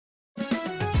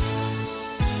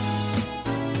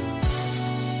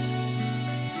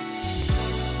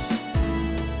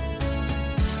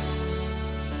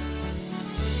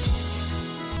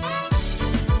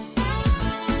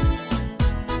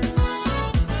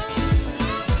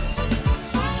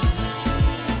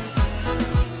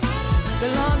The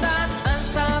Lord that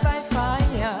answer by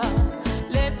fire,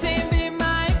 let him be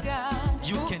my God.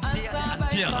 You can dare the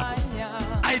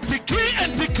undareable. I decree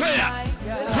and declare,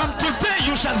 from today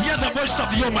you shall hear the voice of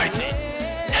the Almighty.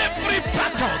 Every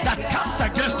battle that comes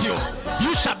against you,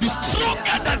 you shall be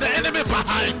stronger than the enemy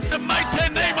behind. In the mighty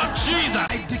name of Jesus,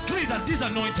 I decree that this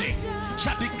anointing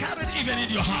shall be carried even in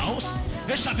your house.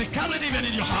 It shall be carried even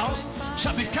in your house.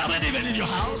 Shall be carried even in your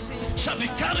house. Shall be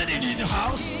carried in your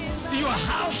house. Your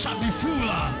house shall be full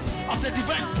of the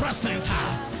divine presence.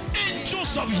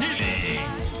 Angels of healing.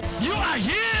 You are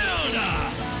healed.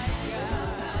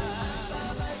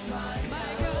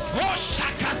 Oh,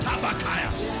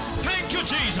 Shakatabakaya. Thank you,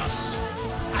 Jesus.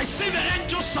 I see the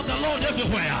angels of the Lord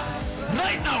everywhere.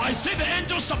 Right now, I see the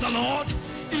angels of the Lord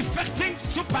effecting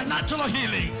supernatural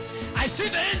healing. I see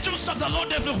the angels of the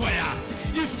Lord everywhere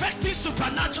effecting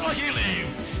supernatural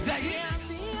healing. They're here.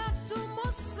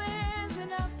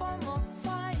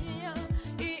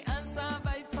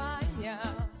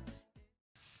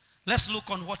 Let's look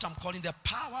on what I'm calling the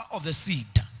power of the seed.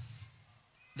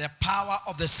 The power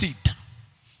of the seed.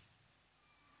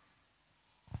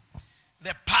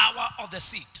 The power of the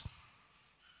seed.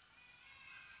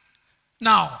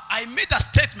 Now, I made a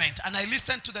statement and I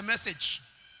listened to the message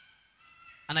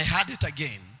and I heard it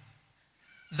again,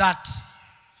 that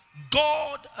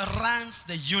God runs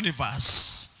the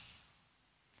universe,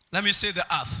 let me say the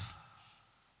earth,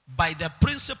 by the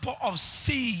principle of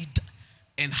seed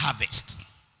and harvest.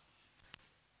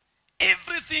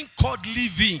 Everything called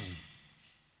living,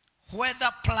 whether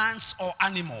plants or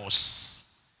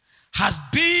animals, has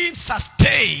been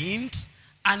sustained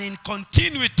and in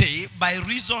continuity by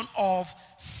reason of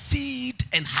seed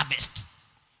and harvest.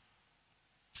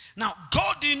 Now,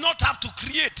 God did not have to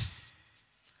create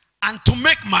and to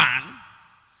make man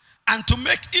and to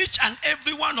make each and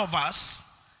every one of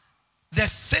us the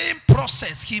same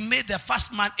process he made the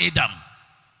first man, Adam.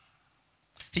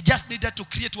 He just needed to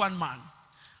create one man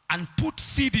and put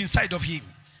seed inside of him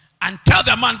and tell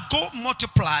the man, go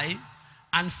multiply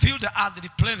and fill the earth,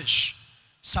 replenish,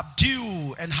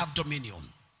 subdue, and have dominion.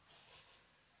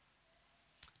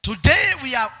 Today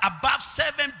we are above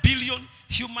 7 billion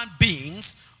human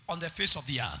beings on the face of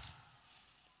the earth.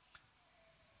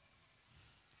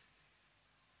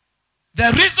 The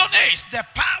reason is the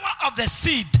power of the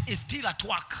seed is still at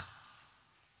work.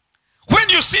 When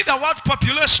you see the world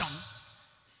population,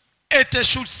 it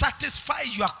should satisfy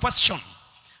your question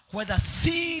whether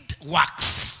seed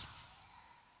works.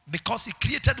 Because he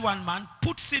created one man,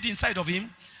 put seed inside of him,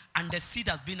 and the seed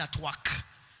has been at work.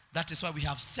 That is why we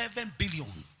have 7 billion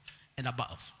and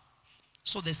above.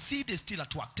 So the seed is still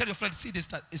at work. Tell your friend, seed is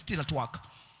still at work.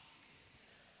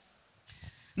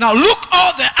 Now look,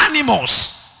 all the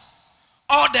animals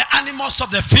of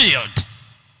the field.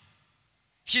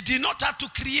 He did not have to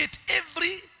create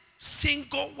every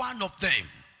single one of them.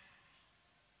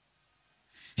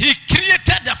 He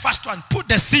created the first one, put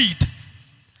the seed,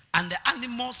 and the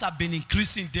animals have been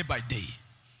increasing day by day.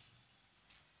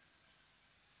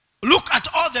 Look at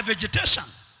all the vegetation.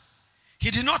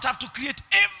 He did not have to create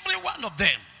every one of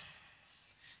them.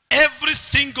 Every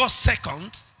single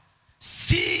second,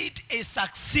 seed is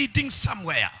succeeding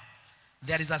somewhere.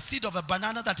 There is a seed of a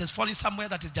banana that is falling somewhere,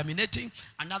 that is germinating.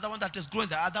 Another one that is growing.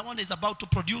 The other one is about to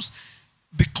produce.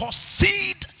 Because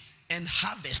seed and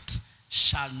harvest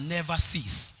shall never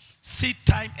cease. Seed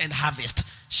time and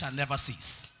harvest shall never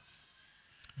cease.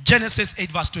 Genesis 8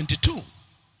 verse 22.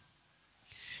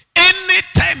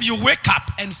 Anytime you wake up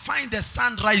and find the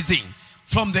sun rising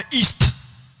from the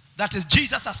east, that is,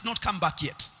 Jesus has not come back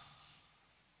yet,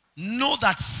 know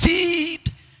that seed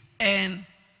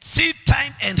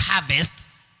time and harvest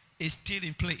is still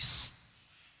in place.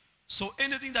 So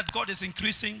anything that God is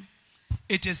increasing,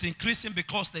 it is increasing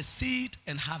because the seed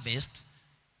and harvest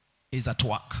is at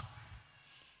work.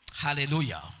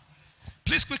 Hallelujah.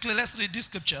 Please quickly, let's read these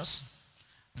scriptures.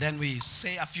 Then we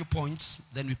say a few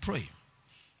points, then we pray.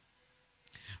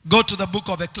 Go to the book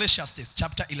of Ecclesiastes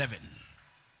chapter 11.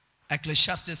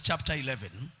 Ecclesiastes chapter 11.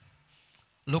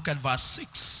 Look at verse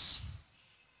 6.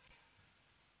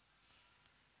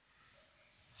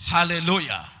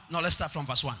 Hallelujah. Now let's start from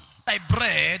verse 1. Thy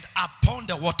bread upon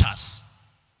the waters,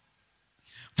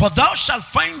 for thou shalt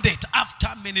find it after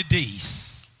many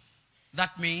days.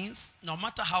 That means no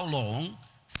matter how long,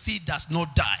 seed does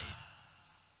not die.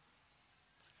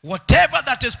 Whatever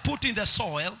that is put in the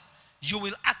soil, you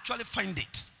will actually find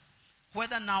it,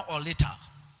 whether now or later.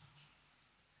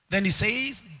 Then he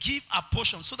says, give a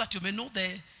portion, so that you may know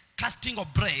the casting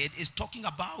of bread is talking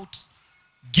about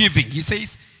giving. He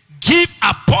says, give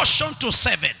a portion to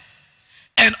 7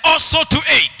 and also to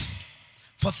 8.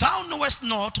 For thou knowest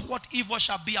not what evil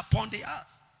shall be upon the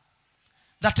earth.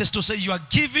 That is to say, your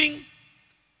giving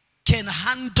can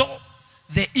handle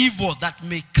the evil that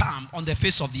may come on the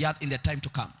face of the earth in the time to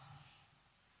come.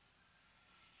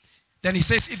 Then he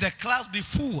says, if the clouds be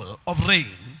full of rain,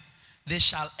 they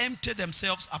shall empty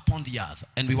themselves upon the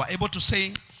earth. And we were able to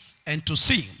say and to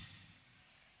see.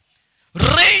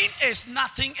 Rain is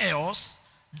nothing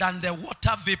else than the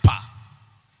water vapor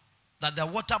that the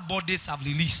water bodies have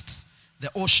released.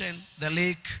 The ocean, the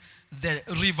lake, the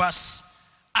rivers.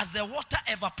 As the water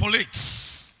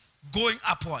evaporates, going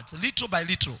upwards, little by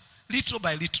little, little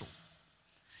by little.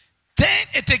 Then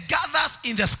it gathers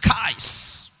in the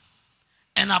skies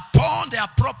and upon the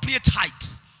appropriate height.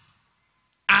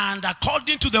 And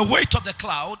according to the weight of the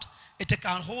cloud, it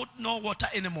can hold no water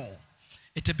anymore.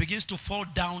 It begins to fall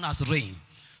down as rain.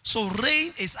 So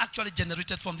rain is actually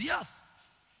generated from the earth.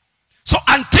 So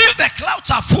until the clouds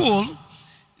are full,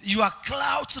 your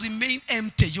clouds remain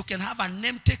empty. You can have an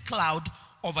empty cloud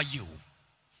over you.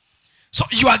 So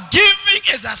your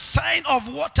giving is a sign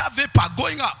of water vapor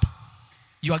going up.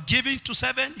 You are giving to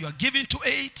 7, you are giving to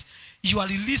 8, you are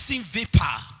releasing vapor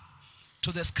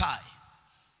to the sky.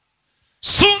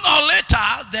 Soon or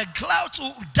later, the clouds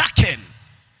will darken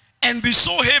and be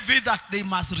so heavy that they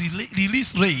must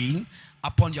release rain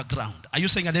upon your ground. Are you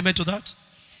saying an amen to that?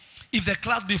 If the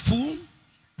clouds be full,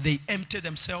 they empty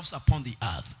themselves upon the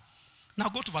earth. Now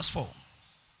go to verse 4.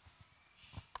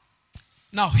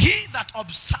 Now he that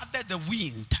observeth the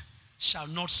wind shall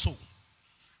not sow.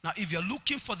 Now if you're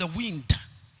looking for the wind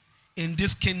in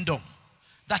this kingdom,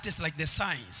 that is like the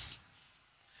signs.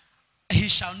 He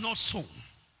shall not sow.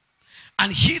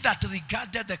 And he that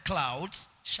regardeth the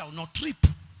clouds shall not reap.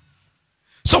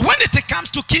 So when it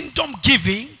comes to kingdom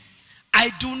giving, I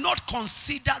do not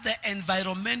consider the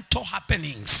environmental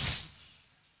happenings.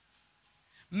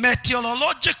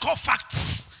 Meteorological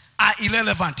facts are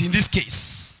irrelevant in this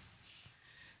case.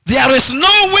 There is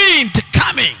no wind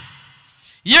coming,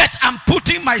 yet I'm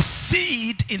putting my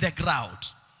seed in the ground.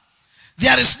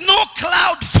 There is no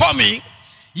cloud forming,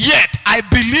 yet I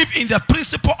believe in the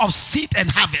principle of seed and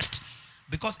harvest.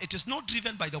 Because it is not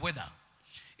driven by the weather.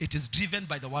 It is driven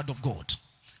by the word of God.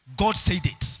 God said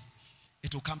it.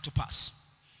 It will come to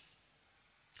pass.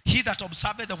 He that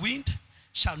observeth the wind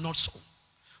shall not sow.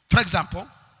 For example,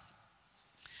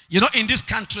 you know, in this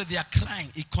country they are crying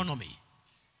economy.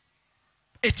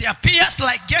 It appears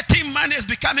like getting money is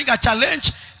becoming a challenge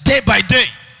day by day.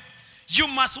 You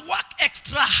must work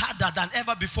extra harder than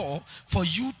ever before for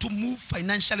you to move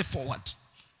financially forward.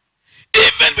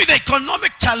 Even with the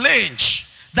economic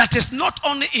challenge that is not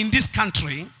only in this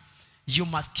country, you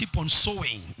must keep on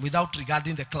sowing without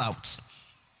regarding the clouds.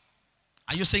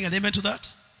 Are you saying an amen to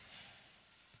that?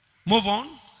 Move on.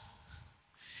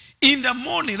 In the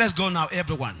morning, let's go now,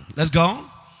 everyone. Let's go.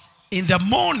 In the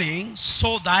morning,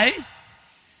 sow thy,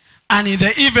 and in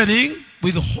the evening,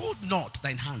 withhold not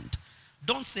thine hand.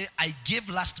 Don't say, I gave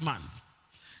last month.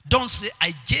 Don't say,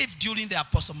 I gave during the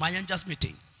Apostle Mayanja's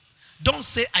meeting. Don't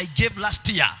say, I gave last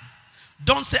year.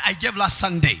 Don't say, I gave last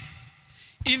Sunday.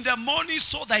 In the morning,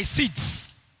 sow thy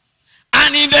seeds.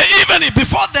 And in the evening,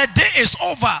 before the day is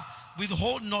over,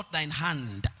 withhold not thine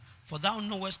hand. For thou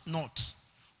knowest not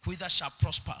whither shall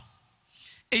prosper,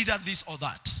 either this or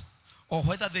that, or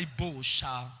whether they both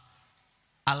shall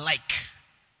alike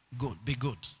be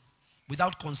good,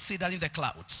 without considering the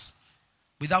clouds,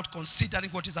 without considering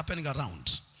what is happening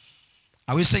around.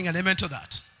 Are we saying an amen to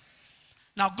that?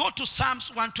 Now go to Psalms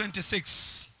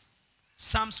 126.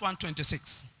 Psalms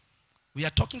 126. We are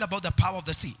talking about the power of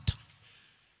the seed.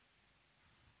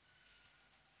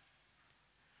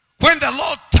 When the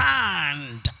Lord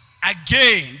turned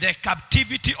again the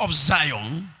captivity of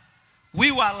Zion,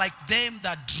 we were like them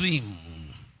that dream.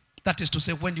 That is to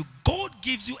say, when God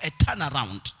gives you a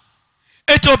turnaround,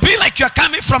 it will be like you are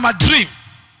coming from a dream.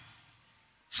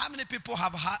 How many people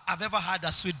have ever had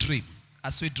a sweet dream?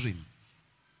 A sweet dream.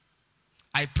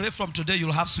 I pray from today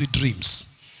you'll have sweet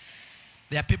dreams.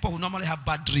 There are people who normally have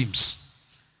bad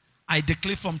dreams. I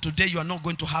declare from today you are not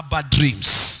going to have bad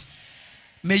dreams.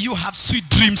 May you have sweet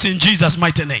dreams in Jesus'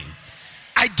 mighty name.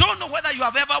 I don't know whether you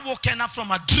have ever woken up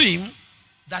from a dream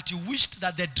that you wished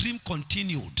that the dream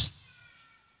continued.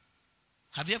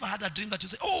 Have you ever had a dream that you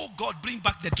say, oh God, bring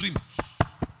back the dream?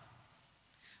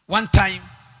 One time,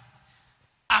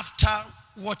 after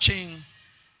watching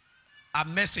a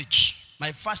message,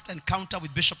 my first encounter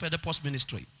with Bishop Edepo's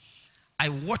ministry, I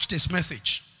watched his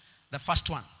message, the first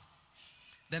one.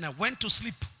 Then I went to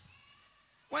sleep.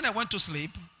 When I went to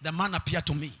sleep, the man appeared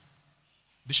to me,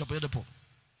 Bishop Edepo.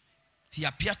 He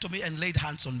appeared to me and laid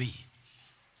hands on me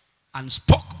and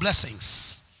spoke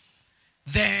blessings.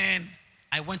 Then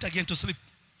I went again to sleep.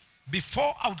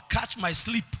 Before I would catch my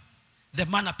sleep, the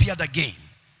man appeared again,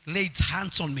 laid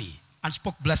hands on me, and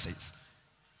spoke blessings.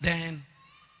 Then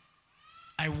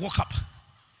I woke up.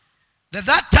 At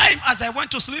that time, as I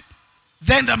went to sleep,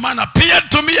 then the man appeared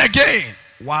to me again.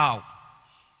 Wow.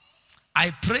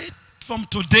 I prayed from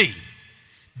today,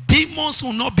 demons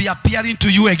will not be appearing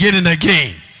to you again and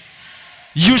again.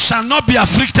 You shall not be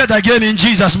afflicted again in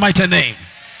Jesus' mighty name.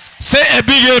 Say a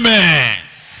big amen.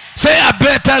 Say a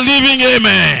better living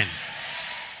amen.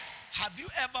 Have you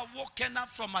ever woken up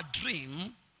from a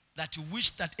dream that you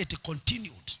wish that it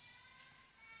continued?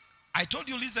 I told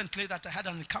you recently that I had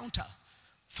an encounter.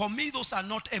 For me, those are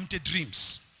not empty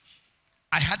dreams.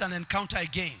 I had an encounter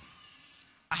again.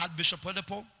 I had Bishop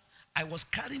Oyedepo. I was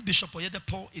carrying Bishop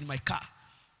Oyedepo in my car.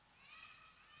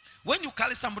 When you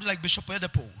carry somebody like Bishop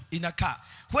Oyedepo in a car,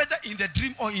 whether in the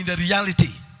dream or in the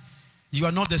reality, you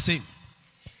are not the same.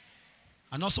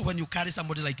 And also when you carry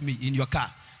somebody like me in your car,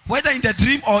 whether in the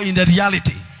dream or in the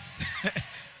reality.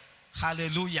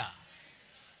 Hallelujah.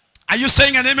 Are you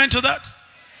saying an amen to that?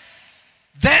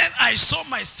 Then I saw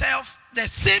myself, the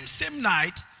same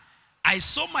night, I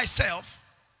saw myself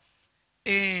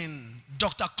in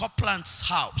Dr. Copeland's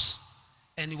house,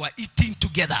 and we were eating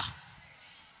together.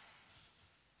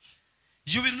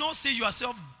 You will not see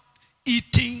yourself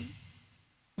eating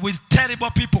with terrible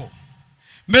people.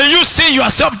 May you see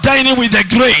yourself dining with the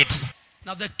great.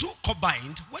 Now the two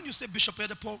combined, when you say Bishop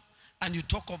Oyedepo and you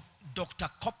talk of Dr.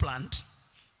 Copeland,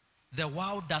 the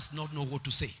world does not know what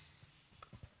to say.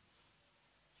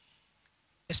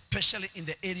 Especially in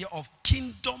the area of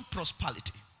kingdom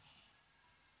prosperity.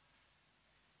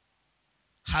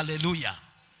 Hallelujah.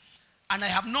 And I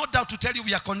have no doubt to tell you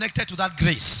we are connected to that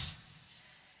grace.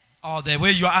 Oh, the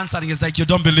way you are answering is like you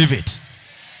don't believe it.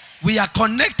 We are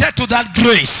connected to that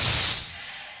grace.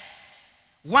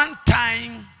 One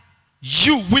time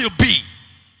you will be,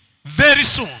 very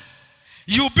soon,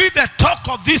 you'll be the talk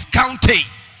of this county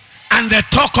and the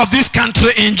talk of this country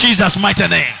in Jesus' mighty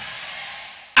name.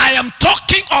 I am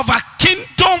talking of a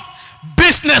kingdom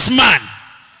businessman,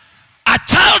 a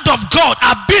child of God,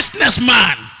 a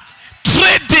businessman,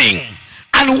 trading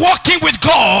and working with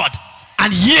God,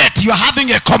 and yet you're having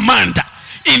a command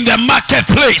in the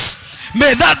marketplace.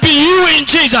 May that be you in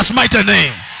Jesus' mighty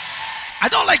name. I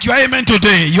don't like your amen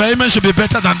today. Your amen should be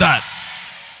better than that.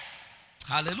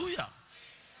 Hallelujah.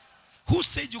 Who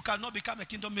said you cannot become a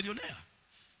kingdom millionaire?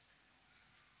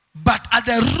 But at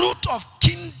the root of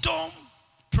kingdom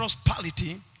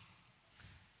prosperity,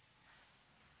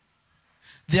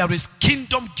 there is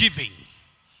kingdom giving.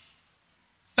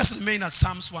 Let's remain at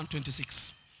Psalms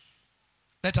 126.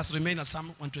 Let us remain at Psalm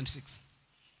 126.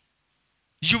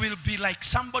 You will be like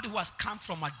somebody who has come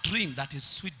from a dream that is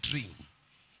sweet dream.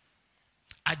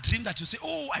 A dream that you say,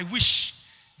 oh, I wish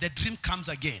the dream comes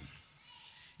again.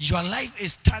 Your life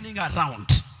is turning around.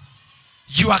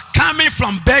 You are coming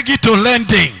from begging to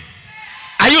lending.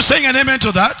 Are you saying an amen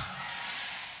to that?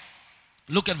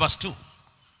 Look at verse 2.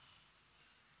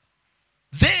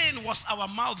 Then was our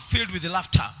mouth filled with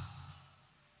laughter,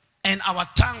 and our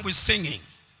tongue with singing.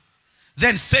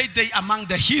 Then said they among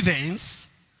the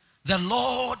heathens, the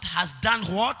Lord has done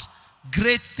what?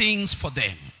 Great things for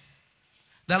them.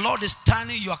 The Lord is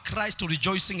turning your cries to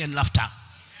rejoicing and laughter.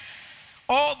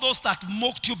 All those that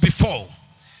mocked you before,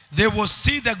 they will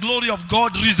see the glory of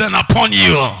God risen upon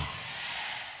you.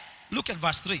 Look at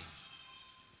verse 3.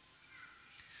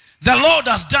 The Lord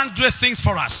has done great things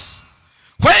for us,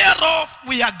 whereof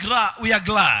we are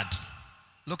glad.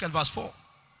 Look at verse 4.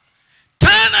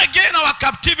 Turn again our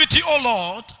captivity, O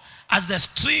Lord, as the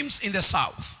streams in the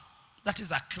south. That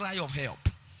is a cry of help.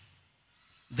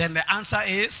 Then the answer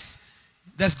is,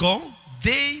 let's go.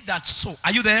 They that sow.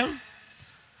 Are you there?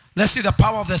 Let's see the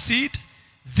power of the seed.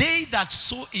 They that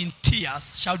sow in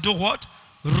tears shall do what?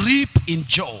 Reap in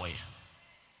joy.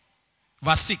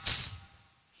 Verse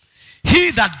 6.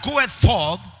 He that goeth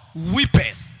forth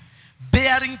weepeth,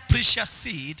 bearing precious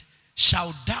seed,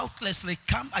 shall doubtlessly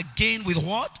come again with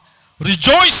what?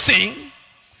 Rejoicing,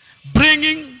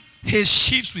 bringing his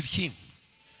sheaves with him.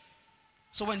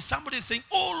 So when somebody is saying,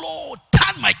 oh Lord,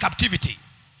 turn my captivity,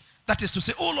 that is to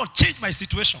say, oh Lord, change my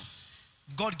situation,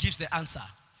 God gives the answer.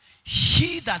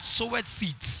 He that soweth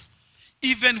seeds,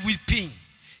 even weeping,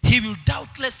 he will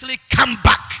doubtlessly come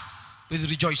back with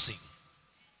rejoicing.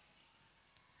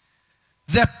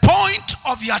 The point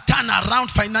of your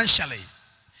turnaround financially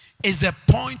is the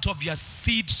point of your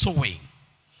seed sowing.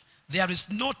 There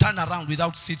is no turnaround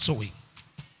without seed sowing.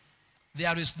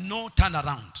 There is no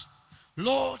turnaround.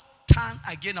 Lord, turn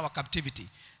again our captivity.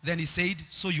 Then he said,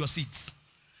 sow your seeds.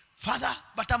 Father,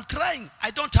 but I'm crying.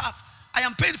 I don't have. I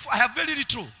am painful. I have very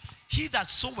little. he that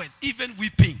soweth, even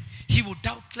weeping, he will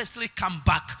doubtlessly come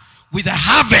back with a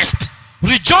harvest,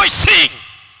 rejoicing.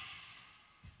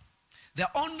 The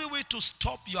only way to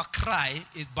stop your cry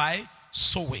is by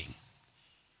sowing.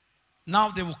 Now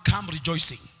they will come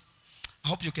rejoicing. I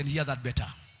hope you can hear that better.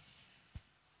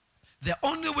 The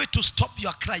only way to stop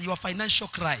your cry, your financial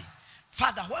cry,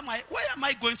 Father, why am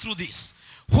I going through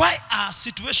this? Why are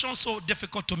situations so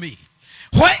difficult to me?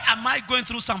 Why am I going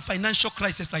through some financial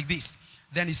crisis like this?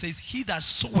 Then he says, he that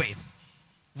soweth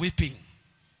weeping,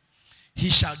 he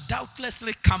shall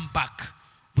doubtlessly come back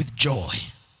with joy.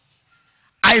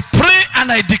 I pray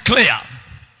and I declare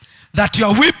that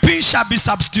your weeping shall be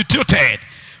substituted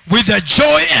with the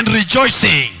joy and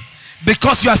rejoicing,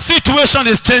 because your situation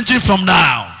is changing from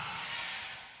now.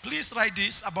 Please write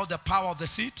this about the power of the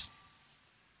seed.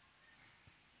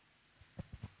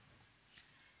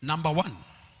 Number one,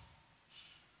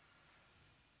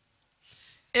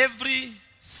 every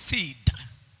seed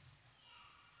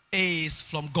is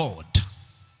from God.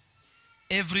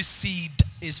 Every seed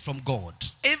is from God.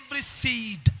 Every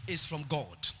seed is from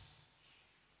God.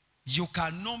 You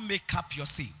cannot make up your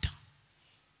seed.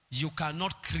 You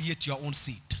cannot create your own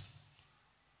seed.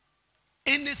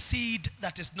 Any seed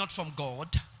that is not from God,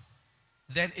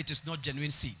 then it is not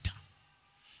genuine seed.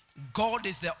 God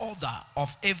is the author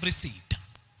of every seed.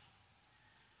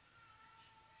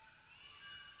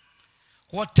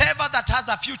 Whatever that has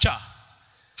a future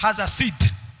has a seed.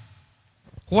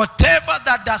 Whatever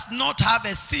that does not have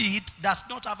a seed does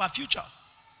not have a future.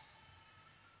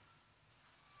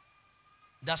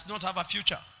 Does not have a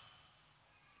future.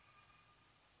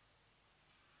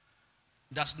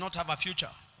 Does not have a future.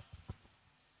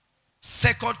 2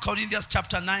 Corinthians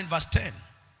chapter 9 verse 10.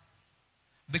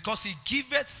 Because he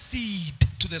giveth seed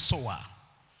to the sower.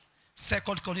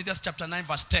 2 Corinthians chapter 9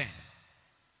 verse 10.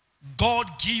 God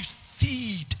gives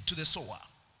seed to the sower.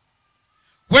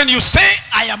 When you say,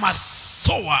 I am a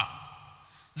sower,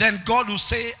 then God will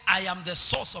say, I am the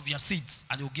source of your seeds,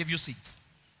 and he will give you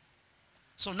seeds.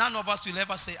 So none of us will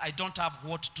ever say, I don't have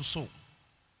what to sow.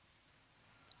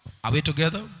 Are we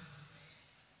together?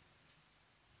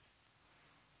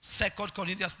 2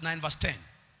 Corinthians 9 verse 10.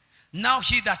 Now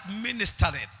he that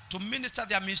ministereth, to minister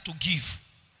there means to give.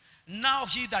 Now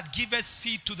he that giveth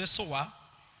seed to the sower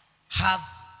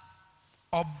hath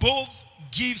or both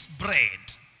gives bread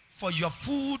for your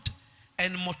food,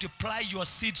 and multiply your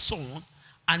seed sown,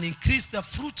 and increase the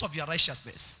fruits of your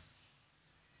righteousness.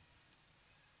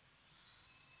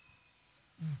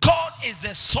 God is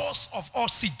the source of all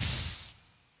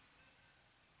seeds.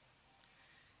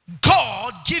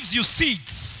 God gives you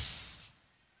seeds.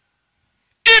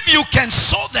 If you can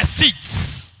sow the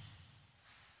seeds,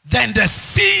 then the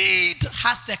seed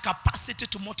has the capacity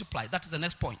to multiply. That is the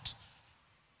next point.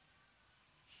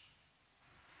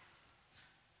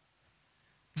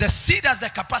 The seed has the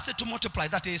capacity to multiply.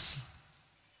 That is,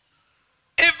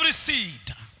 every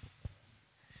seed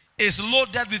is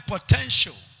loaded with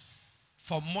potential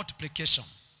for multiplication.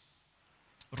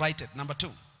 Write it. Number two.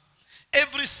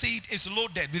 Every seed is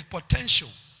loaded with potential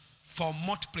for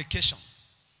multiplication.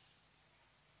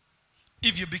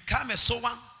 If you become a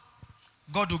sower,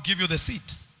 God will give you the seed.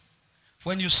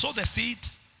 When you sow the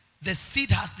seed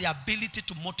has the ability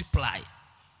to multiply.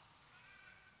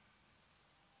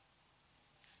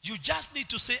 You just need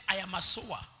to say, I am a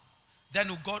sower.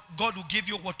 Then God will give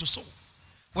you what to sow.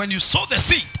 When you sow the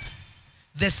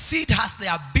seed has the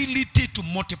ability to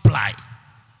multiply.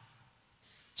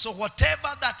 So whatever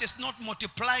that is not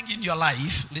multiplying in your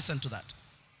life, listen to that.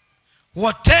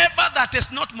 Whatever that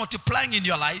is not multiplying in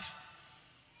your life,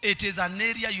 it is an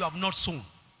area you have not sown.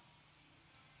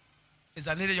 It's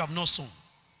an area you have not sown.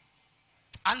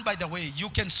 And by the way, you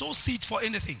can sow seeds for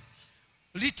anything.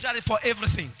 Literally for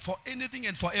everything. For anything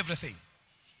and for everything.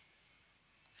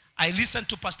 I listened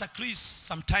to Pastor Chris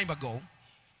some time ago.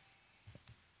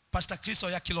 Pastor Chris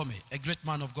Oyakilome, a great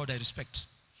man of God I respect.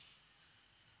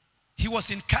 He was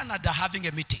in Canada having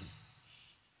a meeting.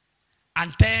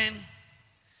 And then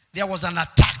there was an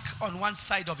attack on one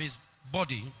side of his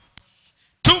body.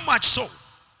 Too much so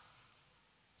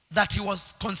that he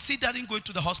was considering going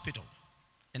to the hospital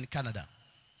in Canada.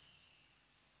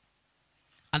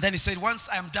 And then he said, once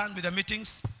I am done with the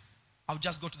meetings, I'll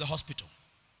just go to the hospital.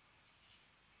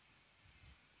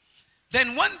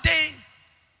 Then one day,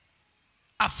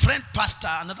 a friend pastor,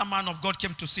 another man of God,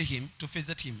 came to see him, to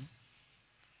visit him.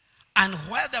 And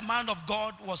while the man of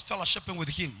God was fellowshipping with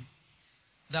him,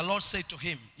 the Lord said to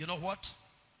him, you know what?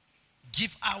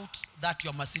 Give out that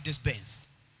your Mercedes-Benz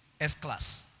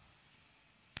S-Class.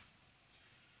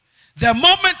 The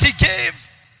moment he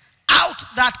gave out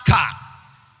that car,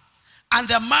 and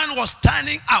the man was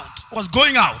turning out, was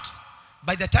going out,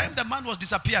 By the time the man was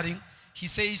disappearing, he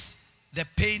says the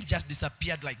pain just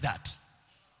disappeared like that.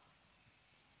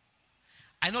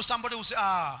 I know somebody will say,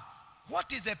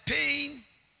 what is a pain?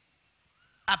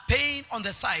 A pain on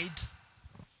the side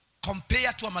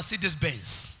compared to a Mercedes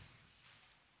Benz.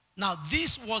 Now,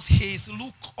 this was his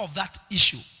look of that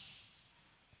issue.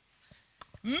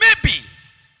 Maybe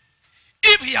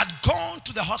if he had gone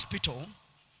to the hospital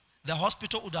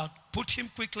would have put him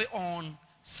quickly on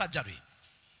surgery.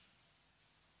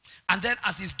 And then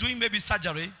as he's doing maybe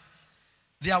surgery,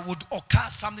 there would occur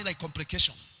something like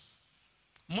complication.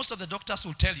 Most of the doctors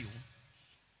will tell you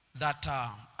that,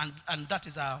 and that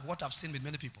is what I've seen with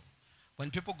many people. When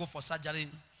people go for surgery,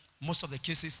 most of the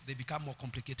cases, they become more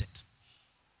complicated.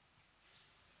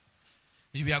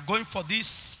 If we are going for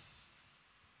this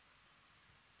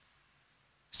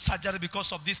surgery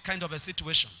because of this kind of a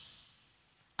situation,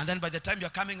 and then by the time you're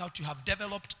coming out, you have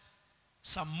developed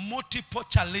some multiple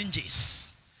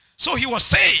challenges. So he was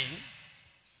saying,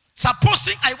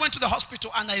 supposing I went to the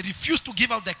hospital and I refused to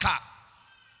give out the car,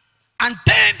 and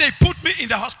then they put me in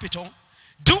the hospital,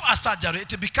 do a surgery,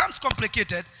 it becomes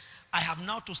complicated, I have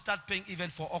now to start paying even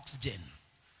for oxygen.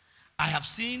 I have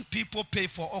seen people pay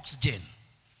for oxygen.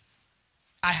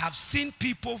 I have seen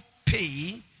people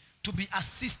pay to be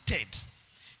assisted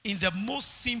in the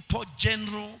most simple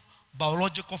general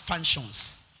biological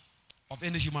functions of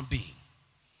any human being.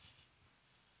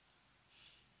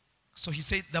 So he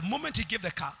said the moment he gave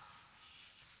the car,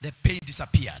 the pain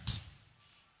disappeared.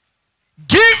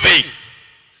 Giving,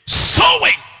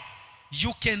 sowing,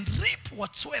 you can reap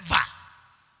whatsoever.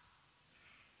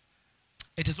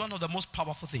 It is one of the most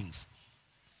powerful things.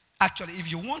 Actually,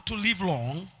 if you want to live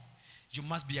long, you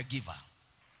must be a giver.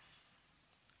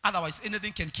 Otherwise,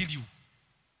 anything can kill you.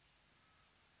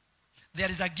 There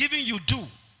is a giving you do.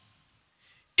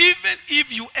 Even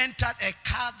if you entered a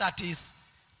car that is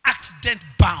accident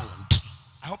bound,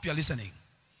 I hope you are listening,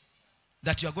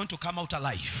 that you are going to come out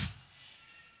alive.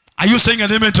 Are you saying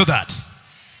an amen to that?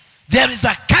 There is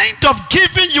a kind of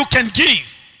giving you can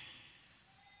give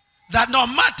that no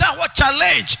matter what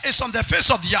challenge is on the face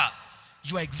of the earth,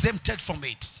 you are exempted from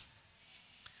it.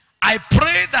 I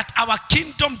pray that our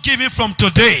kingdom giving from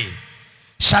today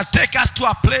shall take us to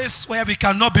a place where we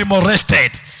cannot be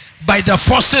molested by the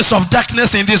forces of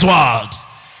darkness in this world.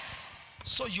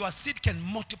 So your seed can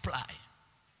multiply.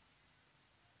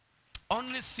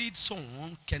 Only seed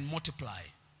sown can multiply.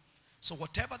 So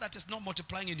whatever that is not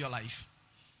multiplying in your life,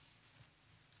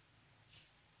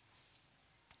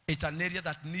 it's an area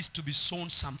that needs to be sown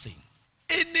something.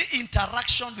 Any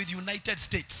interaction with the United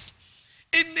States,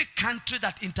 any country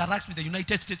that interacts with the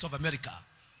United States of America,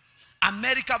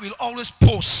 America will always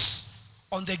post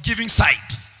on the giving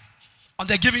side. On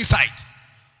the giving side.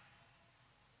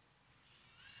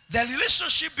 The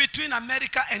relationship between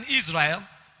America and Israel,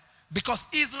 because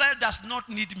Israel does not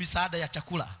need misaada ya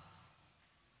chakula.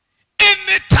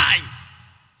 Anytime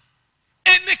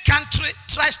any country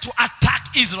tries to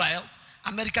attack Israel,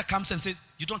 America comes and says,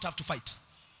 you don't have to fight.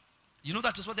 You know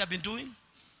that is what they have been doing?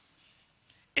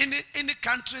 Any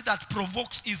country that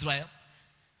provokes Israel,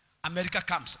 America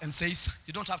comes and says,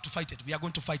 you don't have to fight it. We are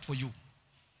going to fight for you.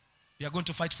 We are going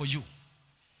to fight for you.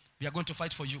 We are going to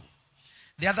fight for you.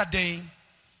 The other day,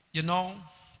 you know,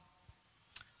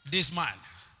 this man,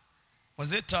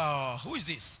 was it, who is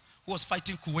this? Who was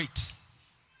fighting Kuwait?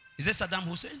 Is it Saddam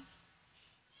Hussein?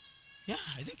 Yeah,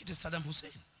 I think it is Saddam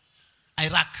Hussein.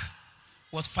 Iraq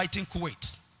was fighting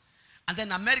Kuwait. And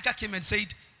then America came and said,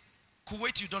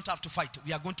 Kuwait, you don't have to fight.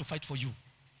 We are going to fight for you.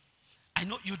 I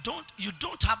know you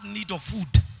don't have need of food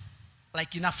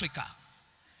like in Africa.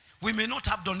 We may not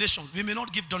have donations. We may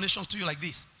not give donations to you like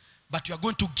this. But you are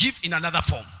going to give in another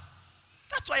form.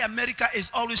 That's why America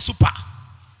is always super.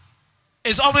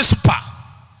 It's always super.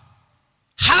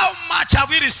 How much have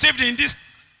we received in this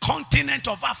continent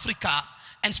of Africa,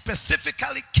 and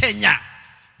specifically Kenya,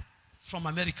 from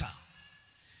America?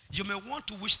 You may want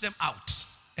to wish them out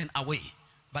and away,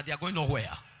 but they are going nowhere.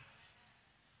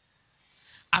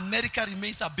 America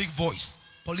remains a big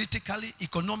voice, politically,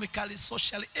 economically,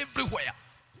 socially, everywhere.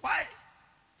 Why?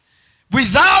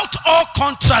 Without all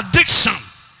contradiction,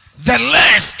 the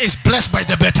less is blessed by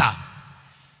the better.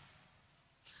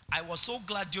 I was so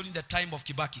glad during the time of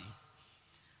Kibaki,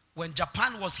 when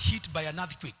Japan was hit by an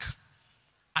earthquake,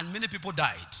 and many people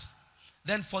died.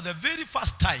 Then for the very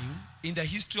first time in the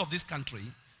history of this country,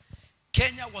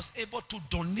 Kenya was able to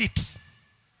donate.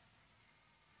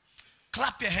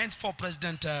 Clap your hands for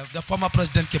the former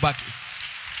President Kibaki.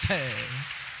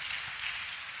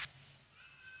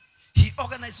 He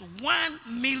organized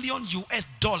 $1 million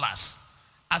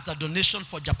as a donation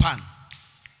for Japan.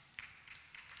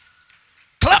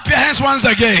 Clap your hands hands once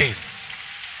again.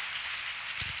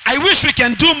 I wish we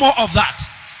can do more of that.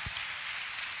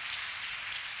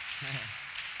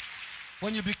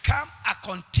 When you become a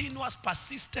continuous,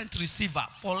 persistent receiver,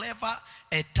 forever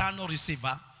eternal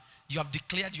receiver, you have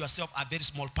declared yourself a very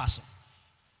small person.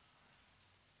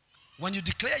 When you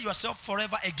declare yourself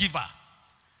forever a giver,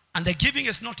 and the giving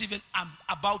is not even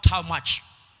about how much.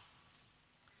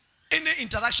 Any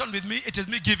interaction with me, it is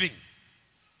me giving.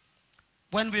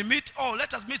 When we meet, oh,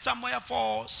 let us meet somewhere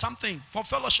for something, for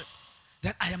fellowship.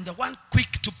 Then I am the one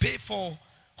quick to pay for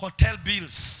hotel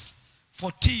bills,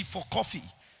 for tea, for coffee.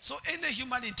 So any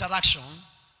human interaction,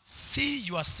 see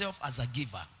yourself as a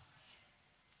giver,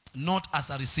 not as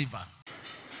a receiver.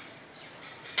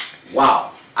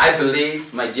 Wow. I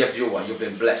believe, my dear viewer, you've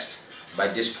been blessed by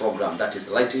this program that is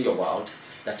Lighting Your World,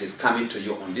 that is coming to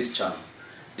you on this channel.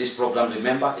 This program,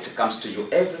 remember, it comes to you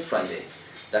every Friday.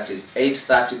 That is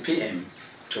 8:30 p.m.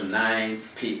 to 9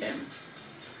 p.m.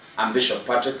 I'm Bishop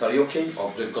Patrick Kariuki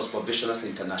of Great Gospel Visionaries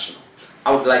International.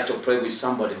 I would like to pray with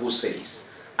somebody who says,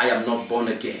 I am not born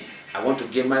again. I want to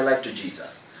give my life to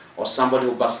Jesus. Or somebody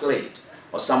who backslid.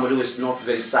 Or somebody who is not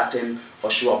very certain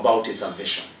or sure about his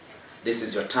salvation. This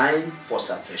is your time for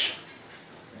salvation.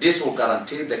 This will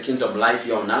guarantee the kingdom life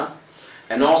here on earth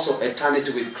and also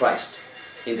eternity with Christ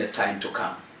in the time to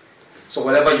come. So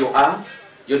wherever you are,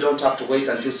 you don't have to wait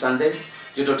until Sunday.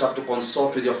 You don't have to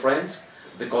consult with your friends,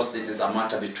 because this is a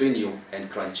matter between you and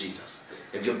Christ Jesus.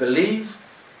 If you believe,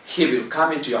 he will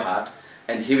come into your heart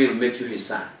and he will make you his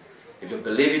son. If you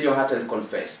believe in your heart and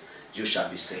confess, you shall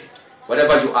be saved.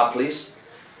 Wherever you are, please,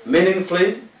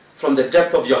 meaningfully, from the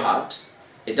depth of your heart,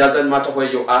 it doesn't matter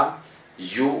where you are,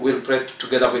 you will pray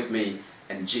together with me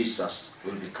and Jesus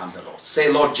will become the Lord. Say,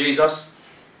 Lord Jesus,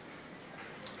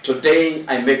 today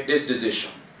I make this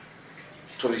decision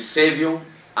to receive you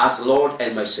as Lord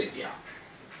and my Savior.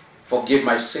 Forgive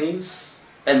my sins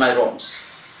and my wrongs.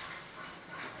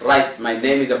 Write my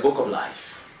name in the book of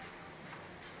life.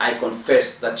 I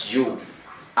confess that you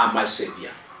are my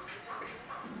Savior.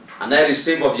 And I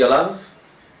receive of your love,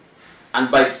 and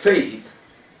by faith,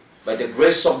 by the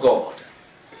grace of God,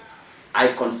 I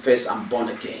confess I'm born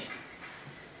again.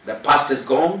 The past is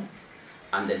gone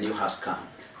and the new has come.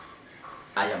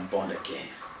 I am born again.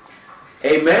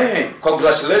 Amen.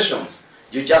 Congratulations.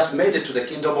 You just made it to the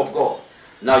kingdom of God.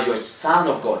 Now you're a son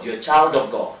of God. You're a child of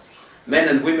God. Men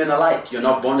and women alike, you're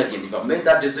not born again. If you made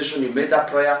that decision, you made that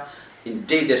prayer,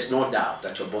 indeed there's no doubt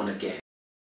that you're born again.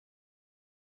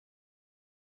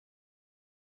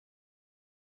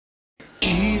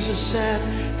 Jesus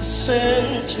at the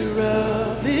center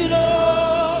of it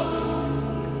all.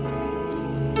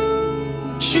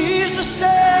 Jesus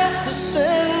at the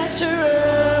center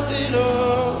of it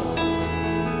all.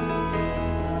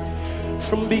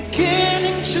 From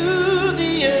beginning to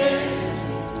the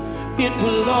end, it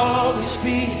will always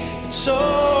be, it's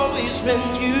always been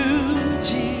you,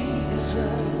 Jesus.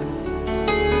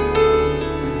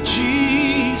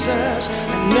 Jesus,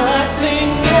 and nothing